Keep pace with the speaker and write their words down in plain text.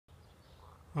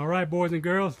All right, boys and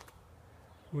girls,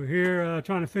 we're here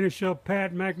trying to finish up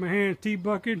Pat McMahon's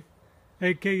T-Bucket,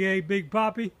 aka Big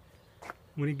Poppy.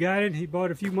 When he got it, he bought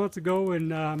it a few months ago,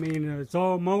 and I mean, it's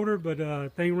all motor, but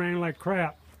thing ran like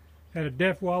crap. Had a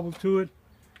def wobble to it,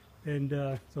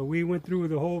 and so we went through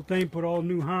the whole thing, put all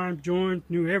new Heim joints,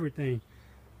 new everything.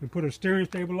 We put a steering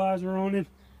stabilizer on it,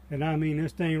 and I mean,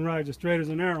 this thing rides as straight as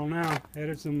an arrow now.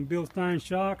 Added some Bilstein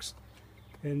shocks,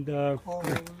 and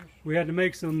we had to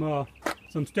make some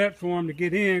steps for him to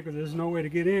get in, because there's no way to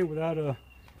get in without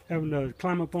having to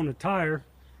climb up on the tire.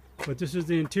 But this is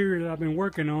the interior that I've been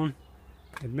working on,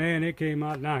 and man, it came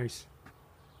out nice.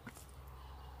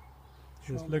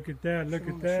 Just look at that, look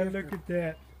at that, look at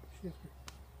that.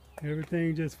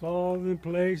 Everything just falls in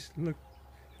place. Look,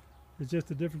 it's just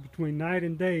the difference between night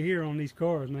and day here on these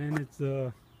cars, man. It's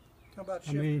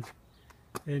I mean,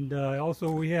 and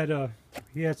also he had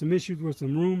some issues with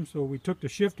some room, so we took the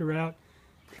shifter out,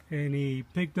 and he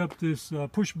picked up this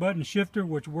push button shifter,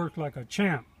 which works like a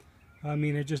champ. I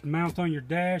mean, it just mounts on your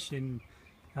dash, and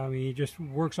I mean, it just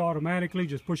works automatically.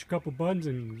 Just push a couple buttons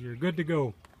and you're good to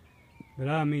go. But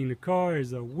I mean, the car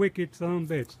is a wicked son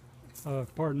of a bitch.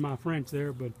 Pardon my French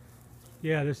there, but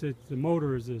yeah, the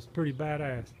motor is pretty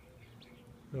badass.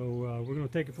 So we're gonna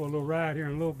take it for a little ride here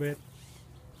in a little bit.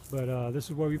 But this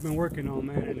is what we've been working on,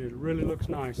 man, and it really looks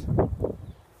nice.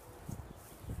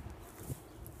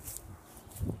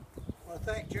 Well,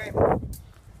 thank Jamie. All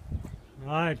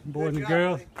right, boys and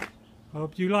girls. Buddy.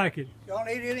 Hope you like it. Y'all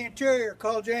need any interior,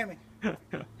 call Jamie.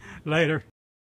 Later.